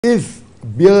Is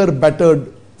beer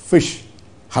battered fish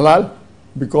halal?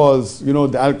 Because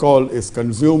the alcohol is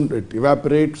consumed, it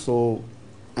evaporates,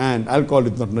 and alcohol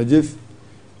is not najis,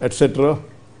 etc.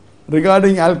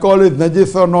 Regarding alcohol is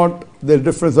najis or not, there is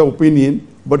difference of opinion,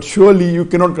 but surely you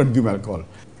cannot consume alcohol.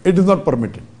 It is not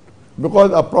permitted.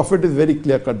 Because our Prophet is very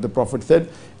clear cut. The Prophet said,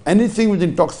 anything which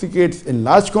intoxicates in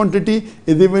large quantity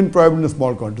is even prohibited in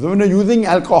small quantity. So when you are using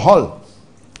alcohol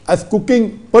as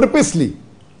cooking purposely,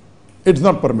 it is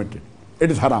not permitted. It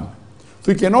is haram.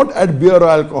 So you cannot add beer or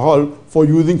alcohol for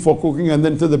cooking and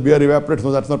then say the beer evaporates.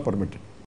 No, that's not permitted.